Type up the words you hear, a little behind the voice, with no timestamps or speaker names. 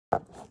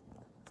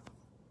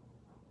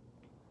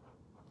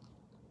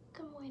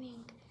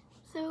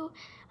So,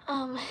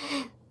 how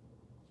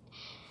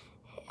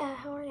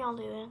are y'all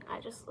doing? I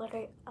just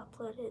literally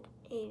uploaded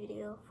a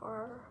video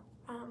for,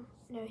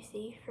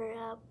 Nosy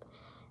for,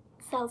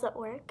 Cells at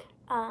Work.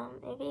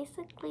 It's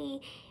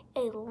basically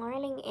a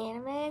learning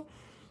anime.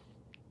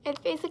 It's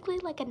basically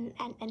like an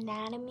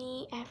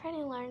anatomy. I've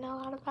already learned a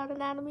lot about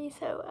anatomy,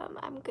 so,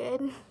 I'm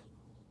good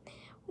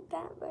with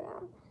that,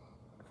 but,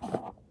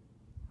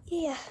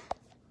 yeah.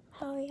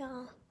 How are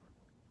y'all?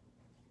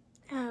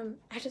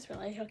 I just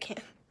realized y'all can't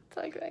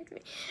talk back to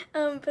me.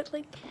 But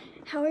like,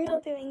 how are y'all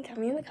doing? Tell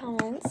me in the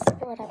comments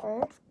or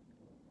whatever.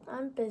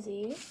 I'm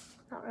busy.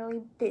 Not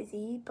really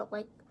busy, but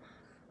like,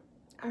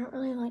 I don't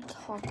really like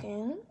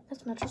talking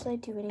as much as I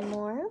do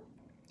anymore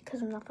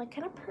because I'm not that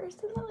kind of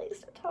person that likes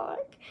to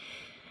talk.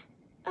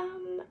 I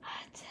don't know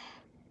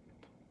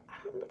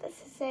what this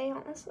to say,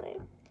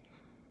 honestly.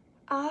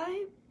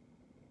 I've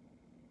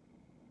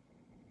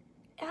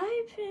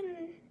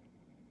been...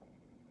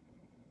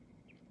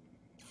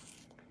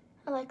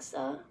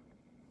 Alexa,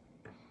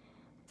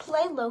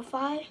 play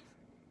lo-fi.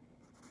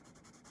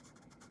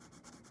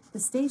 The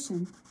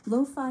station,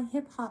 Lo-Fi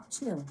Hip Hop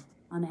Chill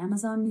on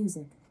Amazon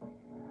Music.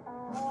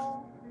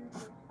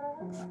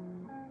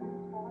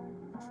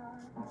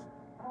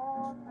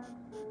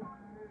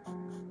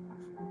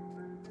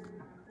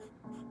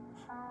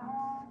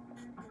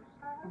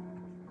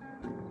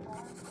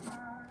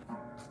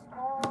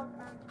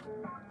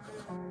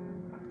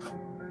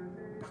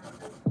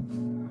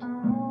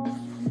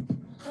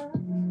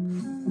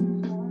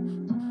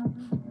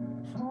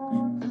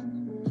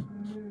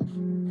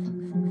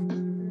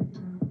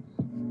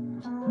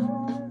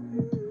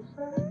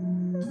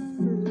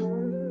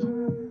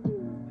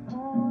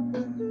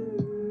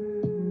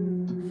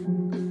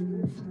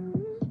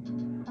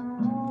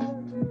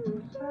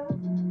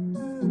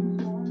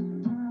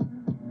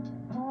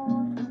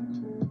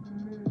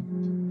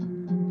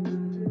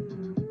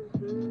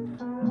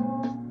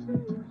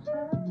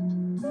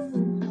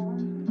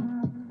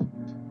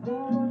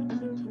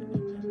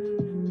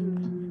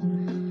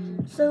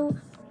 So,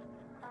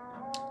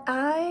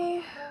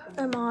 I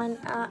am on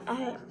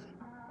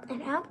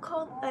an app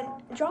called, a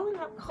drawing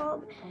app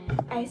called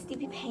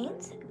ISDB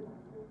Paint.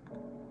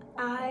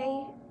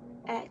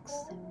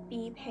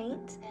 IXB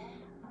Paint.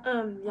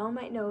 Y'all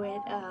might know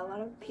it. A lot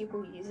of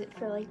people use it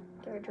for like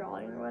their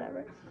drawing or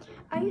whatever.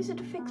 I use it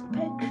to fix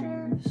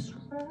pictures,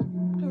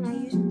 and I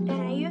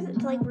use it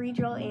to like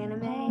redraw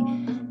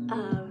anime.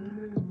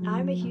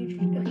 I'm a huge,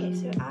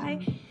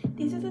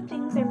 these are the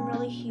things I'm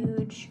really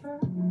huge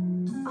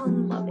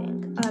on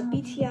loving.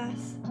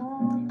 BTS,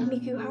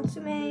 Miku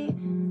Hatsume,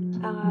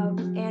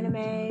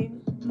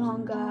 anime,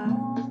 manga,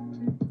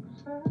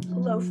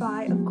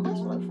 lo-fi, of course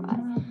lo-fi. I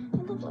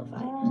love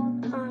lo-fi.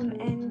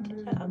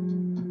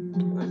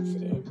 Let's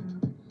see.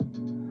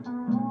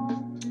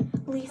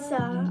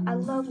 Lisa, I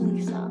love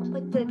Lisa.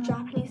 Like the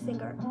Japanese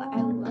singer,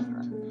 I love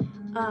her.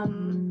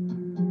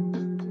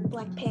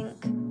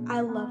 Blackpink, I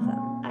love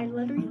them. I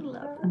literally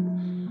love them.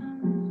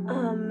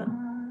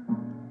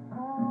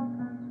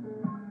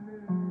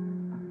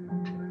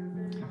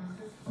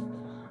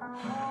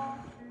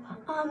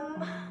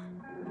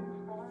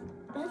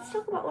 Let's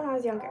talk about when I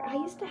was younger. I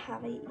used to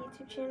have a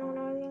YouTube channel when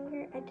I was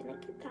younger. I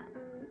didn't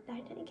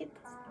get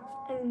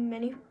as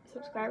many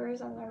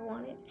subscribers as I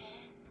wanted.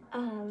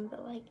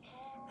 But like,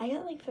 I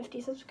got like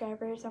 50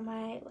 subscribers on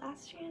my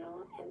last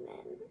channel, and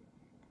then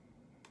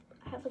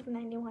I have like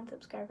 91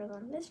 subscribers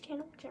on this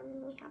channel, which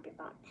I'm really happy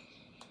about.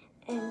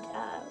 And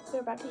we're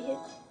about to hit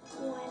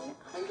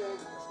 100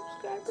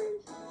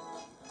 subscribers.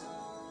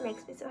 It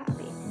makes me so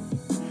happy.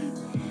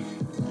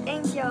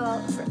 Thank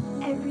y'all for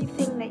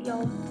everything that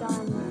y'all have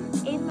done